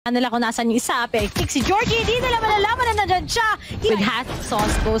Nila kung nasan yung isa, pero si Georggyyy, hindi nila malalaman na nandyan siya. With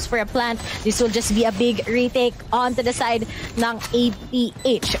Hotsauz goes for a plant. This will just be a big retake onto the side ng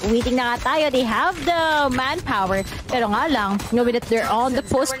APH. Waiting na nga tayo. They have the manpower. Pero nga lang, knowing that they're on the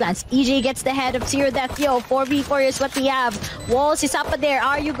post plants. EJAY gets the head of sirodeathyo. 4v4 is what we have. Walls is up there.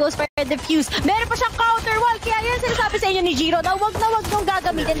 Aryu goes for a defuse. Meron pa siyang counter wall. Kaya yan sinasabi sa inyo ni Giro na wag nung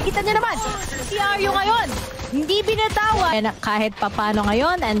gagamitin. Kita nyo naman, si Aryu ngayon, hindi binatawan. And kahit papano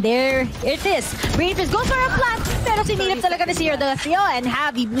ngayon, and there it is. BraiNfreeZe goes for a plant, pero sinilip talaga ni sirodeathyo, and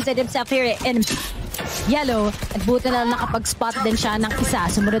Javi boosted himself here in yellow. At buti na nakapag-spot din siya ng isa.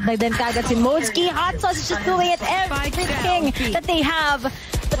 Sumunod na din kagad si modeskiii. Hotsauz is just doing it everything that they have.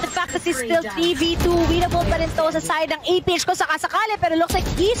 But the fact that he's still 3v2, winnable pa rin to sa side ng APH ko sakasakali, pero looks like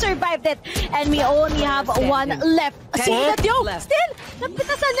he survived it. And we only have one left. sirodeathyo, still,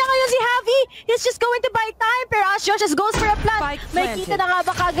 napitasan niya ngayon si Javi. He's just going to buy time, pero as Josh goes for a plant. May kita na nga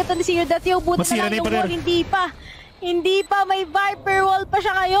ba kagad ni sirodeathyo? Buti na lang yung wall, hindi pa, may Viper wall pa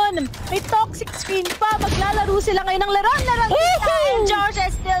siya ngayon. May toxic screen pa. Maglalaro sila ngayon ng laron sila. And Josh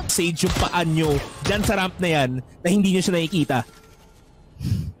is still... Sage yung paan nyo dyan sa ramp na yan na hindi nyo siya nakikita.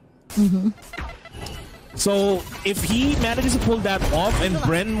 So, if he manages to pull that off and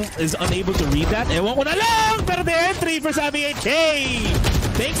Bren is unable to read that, ewan ko na lang! Pero the entry for EJAY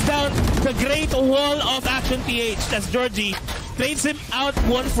takes down the great wall of action PH. That's Georggyyy. Trades him out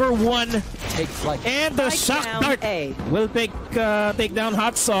 1-for-1. And the shock dart will take down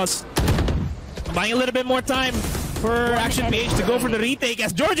Hotsauz. Buying a little bit more time for action PH to go for the retake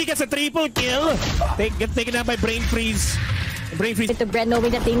as Georggyyy gets a triple kill. Gets taken down by BraiNfreeZe. To Bren, knowing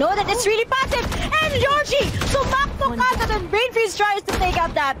that they know that it's really passive. And Georggyyy, sumakto kagad and BraiNfreeZe tries to take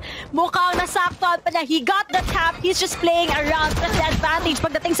out that. Mukhang nasakto pa niya. He got the tap. He's just playing around for the advantage.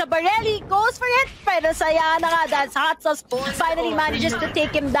 Pagdating sa barrel, he goes for it. Pero saya na nga dahil Hotsauz finally manages to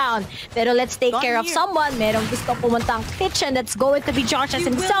take him down. Pero let's take care of someone. Merong gusto pumuntang pitch and that's going to be Josh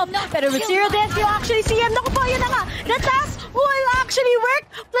himself. Pero with sirodeathyo, actually see him. Naku po, yun na nga. The task will actually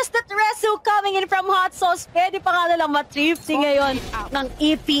work. Plus that reso coming in from Hotsauz. Pwede pa nga nalang matripsing ngayon ng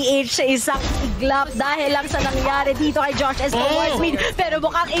EPH sa isang iglap dahil lang sa nangyari dito kay Josh towards mid. Pero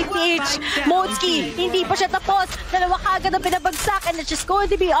mukhang EPH, modeskiii, hindi pa siya tapos. Dalawa kagad ang pinabagsak and it's just going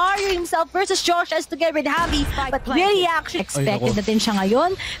to be Aryu himself versus Josh to get rid Javi. But really actually expected natin siya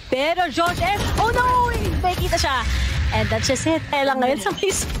ngayon. Pero Josh oh no! May kita siya. And that's just it. Kaya lang ngayon sa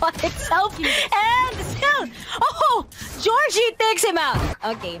may spot itself. And still, Georggyyy takes him out.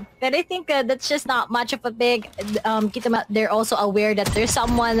 Okay. But I think that's just not much of a big... they're also aware that there's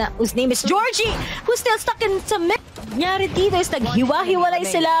someone whose name is Georggyyy who's still stuck in some mid. Nangyari dito is naghiwa-hiwalay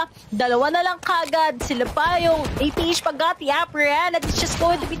sila. Dalawa na lang kagad. Sila pa yung APH pag-got the dapr and it's just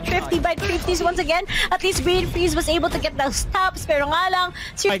going to be thrifty by thrifties once again. At least BraiNfreeZe was able to get those taps. Pero nga lang...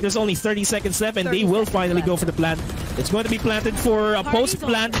 There's only 30 seconds left and they will finally go for the plant. It's going to be planted for a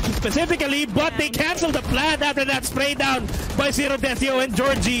post-plant specifically, but they cancel the plant after that spray down by sirodeathyo and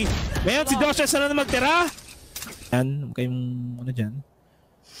Georggyyy. Ngayon si Josh na magtira. Yan, kayong ano dyan.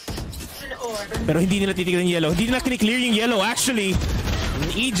 Pero hindi nila titignan yung yellow. Hindi nila kiniklear yung yellow actually.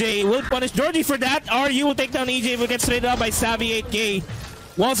 EJAY will punish Georggyyy for that. Aryu will take down EJAY, will get straight up by Savvy8K.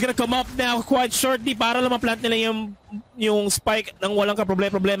 Wall's gonna come up now quite shortly para lang ma-plant nila yung spike ng walang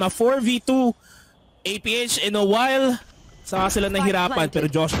ka-problema. 4v2 APH in a while. Saka sila nahirapan pero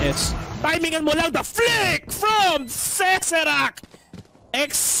Josh S. Timingan mo lang the flick from Tesseract.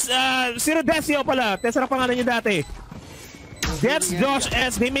 Sirodeathyo pala. Tesseract pangalan niya dati. That's Josh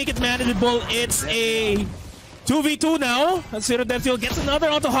S. They make it manageable. It's a 2v2 now. And sirodeathyo gets another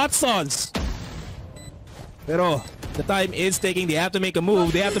onto Hotsauz. Pero the time is ticking. They have to make a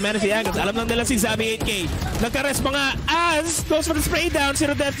move. They have to manage the angles. Alam lang nila si Savvy8K. Nagka-rest pa nga as goes for the spray down.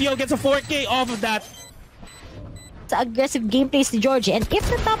 sirodeathyo gets a 4K off of that. Sa aggressive gameplays ni Georggyyy. And if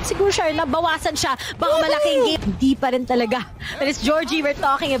the top siguro siya, nabawasan siya, baka malaking game. Hindi pa rin talaga. But it's Georggyyy we're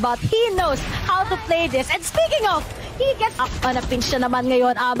talking about. He knows how to play this. And speaking of, he gets up on a pinch na naman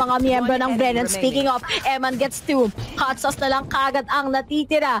ngayon ang mga miyembro ng Bren. And speaking of, Emman gets 2. Hotsauz na lang kagad ang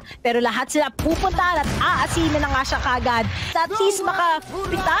natitira. Pero lahat sila pupunta at aasinin na nga siya kagad. At least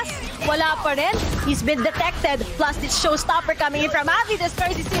makapitas, wala pa rin. He's been detected. Plus this showstopper coming in from Javi. This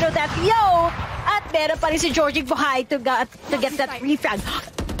first is sirodeathyo. At meron pa rin si Georggyyy buhay to get that refrag.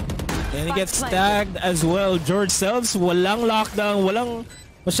 And he gets tagged as well. George selves, walang lockdown, walang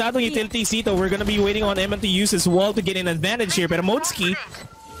masyadong utilities dito. We're gonna be waiting on Emman to use his wall to get an advantage here. Pero modeskiii,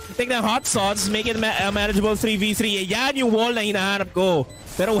 take down Hotsauz, make it a manageable 3v3. Yan yung wall na hinahanap ko.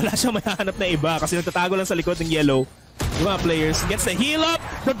 Pero wala siyang mahanap na iba kasi nagtatago lang sa likod ng yellow. yung mga players. Gets the heal up,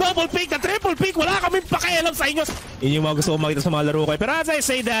 the double pick, the triple pick. Wala kaming pakialam sa inyo. Yun yung mga gusto ko makita sa mga laro ko. Pero as I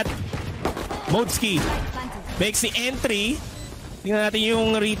say that, modeskiii makes the entry. Tingnan natin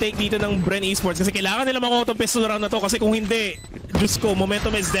yung retake dito ng Bren Esports kasi kailangan nila makuha itong pistol round na to kasi kung hindi, Diyos ko,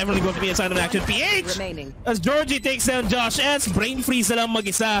 momentum is definitely going to be a sign of action. PH! As Georggyyy takes down Josh S, BraiNfreeZe na lang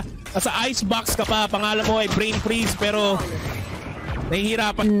mag-isa. At sa icebox ka pa, pangalan mo ay BraiNfreeZe pero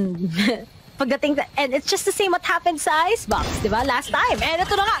nahihirapan. Pagdating, and it's just the same what happened sa icebox, di ba? Last time. And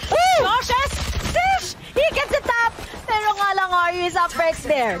ito na nga, Josh S, Sish! He gets the tap! Pero nga lang, Aryu is up right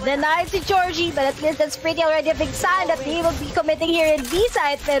there. Denied si Georggyyy, but at least that's pretty already a big sign that he will be committing here in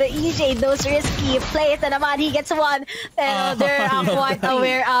B-side. Pero EJAY, those risky plays na naman, he gets one. Pero they're quite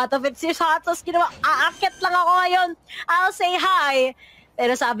aware out of it. Si Hotsauz, ginawa, aakit lang ako ngayon. I'll say hi.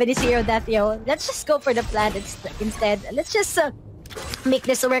 Pero sabi ni sirodeathyo, let's just go for the plant instead. Let's just make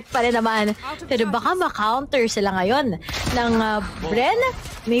this work pa rin naman. Pero baka ma-counter sila ngayon ng Bren.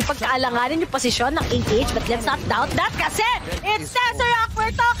 May pagkaalanganin yung posisyon ng AH, but let's not doubt that kasi it's Sazerac we're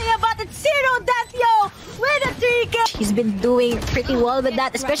talking about. It's sirodeathyo with a 3K. He's been doing pretty well with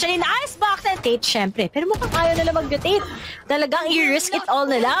that, especially in icebox and Tate, syempre. Pero mukhang ayaw nila mag-rotate. Talagang i-risk it all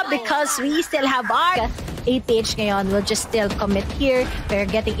nila because we still have our AH ngayon. We'll just still commit here. We're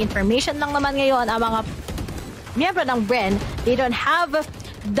getting information lang naman ngayon ang mga miyembro ng Bren. They don't have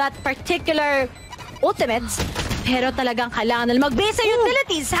that particular ultimates, pero talagang kailangan nila mag-base sa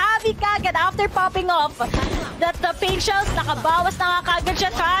utilities. Heavy kagad after popping off that the paint shells, nakabawas na kagad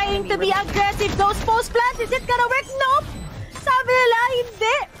siya trying to be aggressive. Those post plants, is it gonna work? Nope! Sabi nila,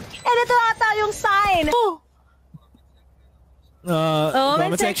 hindi. And ito ata yung sign.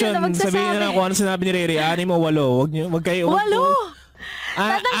 Comment section, sabihin na lang kung ano sinabi ni Rere. 6 o 8. Wag kayo. 8!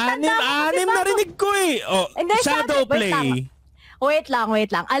 Anim narinig ko eh. Oh, shadow play. Wait lang.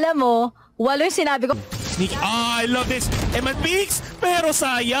 Alam mo, 8 yung sinabi ko. I love this. Emman peaks, pero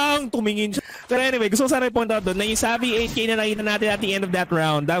sayang tumingin siya. Pero anyway, gusto ko sana i-point out doon na yung Savvy 8K na nakita natin at the end of that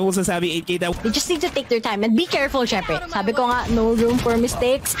round. That was a Savvy 8K that... They just need to take their time and be careful, syempre. Sabi ko nga, no room for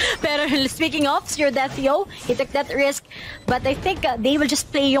mistakes. Pero speaking of, sirodeathyo, he took that risk. But I think they will just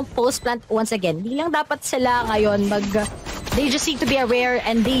play yung post plant once again. Hindi lang dapat sila ngayon they just need to be aware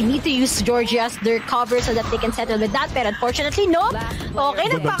and they need to use Georggyyy as their cover so that they can settle with that. Pero unfortunately, no. Okay,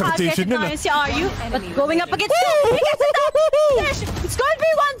 nagpaka-aggressive na si Aryu. But going up against he gets it up! It's going to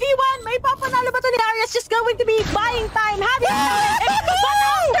be 1v1. May papanalo ba ito ni Darius? Just going to be buying time. Having but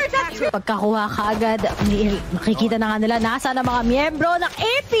after that, pagkakuha ka agad, makikita na nga nila nasa na mga miyembro ng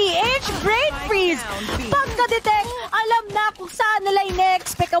APH BraiNfreeZe. Pagka-detect, alam na kung saan nila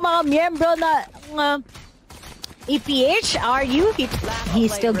ine-expect ang mga miyembro na EPH, Aryu, he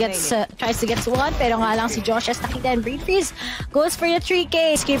still gets, tries to get one, pero nga lang si Josh S nakita and BraiNfreeZe goes for the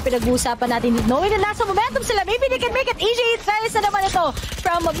 3K. Skip pinag-uusapan natin, knowing na nasa momentum sila, maybe they can make it. EJAY tries na naman ito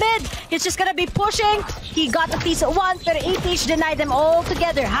from mid, he's just gonna be pushing, he got a piece of one, pero APH denied them all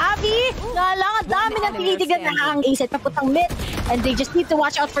together. Heavy, nga lang, ang dami ng tinitigan na ang A-set papuntang mid, and they just need to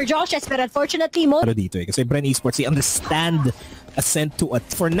watch out for Josh S, pero unfortunately, pero dito kasi Bren Esports, they understand ascent to it.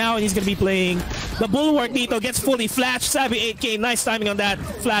 For now, he's gonna be playing the bulwark dito, gets fully flashed. Savvy 8K, nice timing on that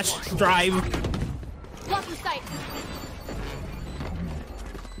flash drive.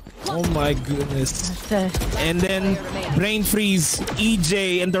 Oh my goodness. And then BraiNfreeZe,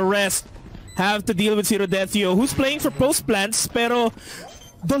 EJAY, and the rest have to deal with sirodeathyo, who's playing for post plants, pero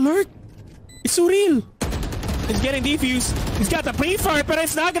the lurk is surreal. He's getting defused. He's got the pre-fire, but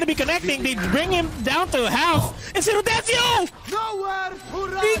it's not going to be connecting. They bring him down to half. And sirodeathyo!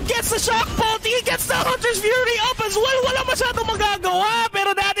 He gets the shock bolt. He gets the Hunter's Fury up as well. Wala masyadong magagawa,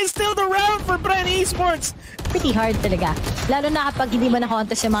 pero that is still the round for Bren Esports. Pretty hard talaga. Lalo na kapag hindi mo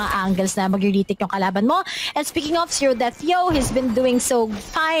na-contest yung mga angles na mag-retake yung kalaban mo. And speaking of sirodeathyo, he's been doing so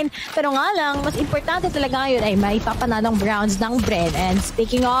fine. Pero nga lang, mas importante talaga ngayon ay may papananong rounds ng Bren. And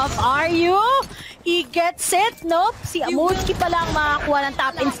speaking of Aryu, he gets it, no? Si modeskiii pa lang makakuha ng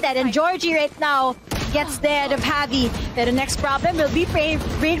top instead. And Georggyyy right now gets the head of Heavy. Pero next problem will be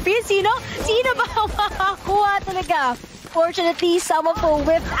BraiNfreeZe. Sino ba makakuha talaga? Fortunately, someone will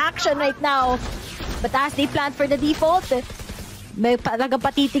whip action right now. But as they plan for the default, may talagang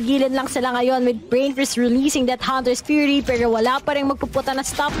patitigilin lang sila ngayon with BraiNfreeZe releasing that Hunter's Fury, pero wala pa rin magpuputa na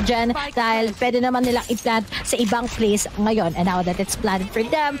stop dyan dahil pwede naman nilang i-plant sa ibang place ngayon. And now that it's planted for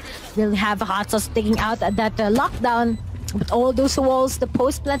them, we'll have Hotsauz taking out that lockdown. But all those walls, the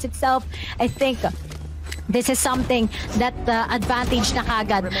post plants itself, I think this is something that advantage na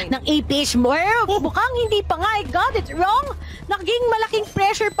kagad ng APH. Mukhang hindi pa nga, I got it wrong. Naging malaking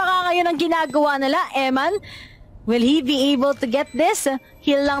pressure pa nga ngayon ang ginagawa nila, Emman. Will he be able to get this?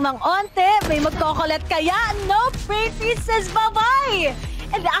 Heal lang ng onte. May magkokolet kaya? Nope! BraiNfreeZe says bye-bye!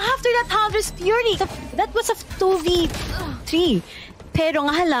 And after that Hunter's Fury, that was a 2v3. Pero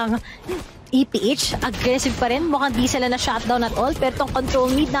nga lang, EPH, aggressive pa rin. Mukhang di sila na shutdown at all. Pero tong control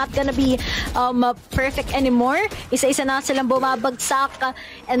mid, not gonna be perfect anymore. Isa-isa na silang bumabagsak.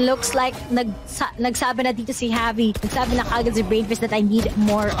 And looks like nagsabi na dito si Javi. Nagsabi na kagad si BraiNfreeZe that I need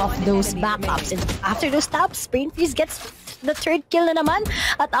more of those backups. And after those taps, BraiNfreeZe gets the third kill na naman.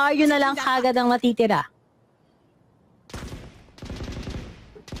 At Aryu na lang kagad ang matitira.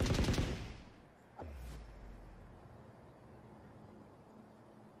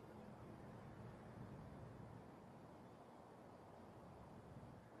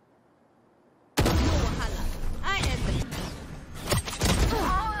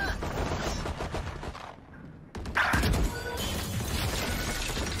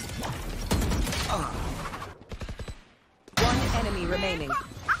 Remaining.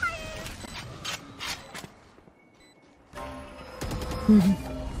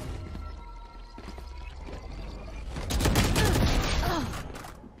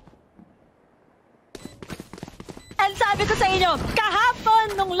 And sabi ko sa inyo,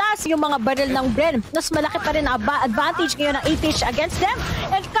 kahapon nung last yung mga barrel ng Bren, mas malaki pa rin ang advantage ngayon ng EPH against them.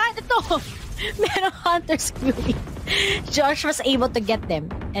 And kahit ito, merong Hunter's Fury. Josh was able to get them.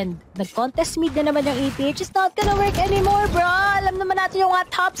 And nag-contest mid na naman yung EPH. It's not gonna work anymore, bro. Alam naman natin yung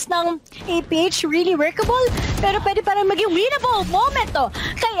tops ng EPH really workable. Pero pwede pa rin maging winnable moment to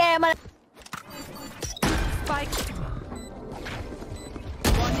kay Emman. Spike.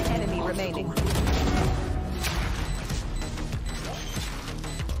 One enemy remaining.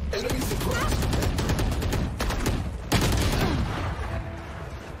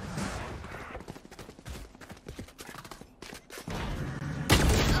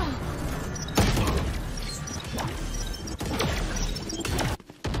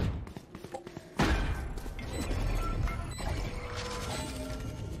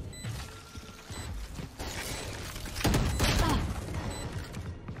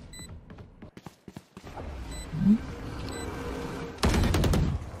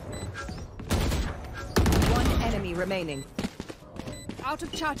 Remaining. Out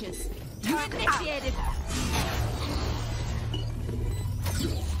of charges. Turret initiated.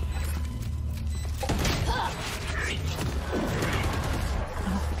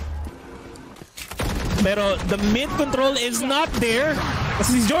 Pero the mid control is not there.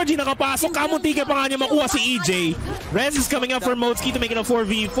 Kasi si Georggyyy nakapasok. Kamuntika pa nga niya makuha si EJAY. Rez is coming up for modeskiii to make it a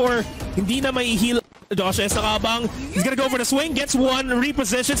 4v4. Hindi na may heal. Josh S. nakabang. He's gonna go for the swing. Gets one.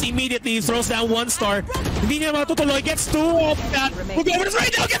 Repositions immediately. Throws down 1 star. Hindi niya matutuloy. Gets 2 off that. We'll go for the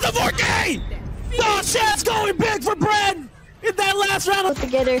swing now. Gets the 4K! Josh S. going big for Bren in that last round.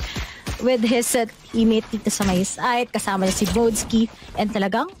 Together with his teammate dito sa may side. Kasama niya si modeskiii. And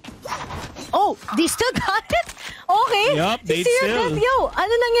talagang, oh, they still got it? Okay. Yup, they still.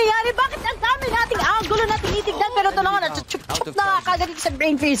 Ano nangyayari? Bakit ang dami nating angulo na tinitignan? Pero ito na nga, chup-chup na kagad sa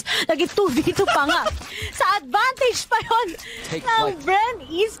BraiNfreeZe. Naging 2v2 pa nga. Sa advantage pa yun ng Bren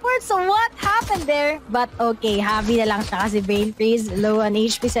esports. So what happened there? But okay, Javi na lang siya kasi BraiNfreeZe. Low on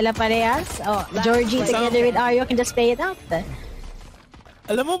HP sila parehas. Oh, Georggyyy together with Aryu can just play it out.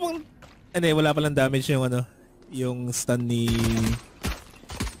 Alam mo bang, wala palang damage yung yung stun ni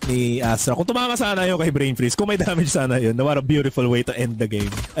Astra. Kung tumama sana yun kay BraiNfreeZe, kung may damage sana yun, what a beautiful way to end the game.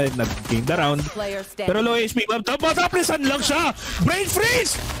 Nag-game the round. Pero low HP. Taplisan lang siya!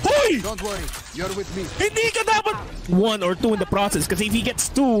 BraiNfreeZe! Hoy! Don't worry, you're with me. Hindi ka dapat 1 or 2 in the process. Kasi if he gets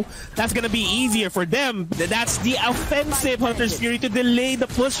 2, that's gonna be easier for them. That's the offensive Hunter's Fury to delay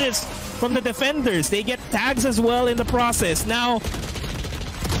the pushes from the defenders. They get tags as well in the process. Now,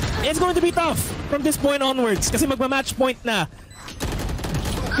 it's going to be tough from this point onwards. Kasi magma-match point na.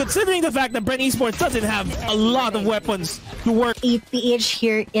 Considering the fact that Bren esports doesn't have a lot of weapons to work. EPH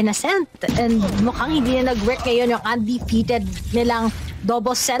here innocent. And mukhang hindi na nag-work ngayon yung undefeated nilang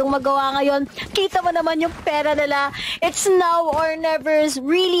double set. Kung magawa ngayon, kita mo naman yung pera nila. It's now or never.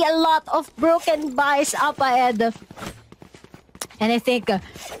 Really a lot of broken buys up ahead. And I think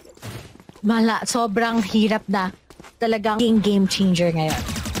sobrang hirap na. Talagang game changer ngayon.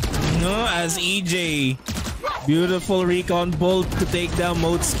 No, as EJAY. Beautiful recon bolt to take down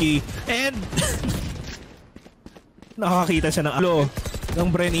modeskiii. And nakakita siya ng ng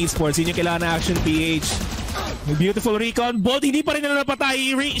Bren esports. Yun yung kailangan na action PH. Beautiful recon bolt. Hindi pa rin nila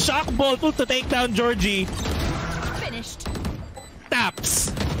napatay. Shock bolt to take down Georggyyy. Finished. Taps.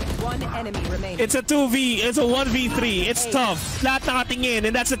 One enemy remaining. It's a 2v. It's a 1v3. It's tough. Lahat nakatingin.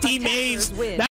 And that's the team A's.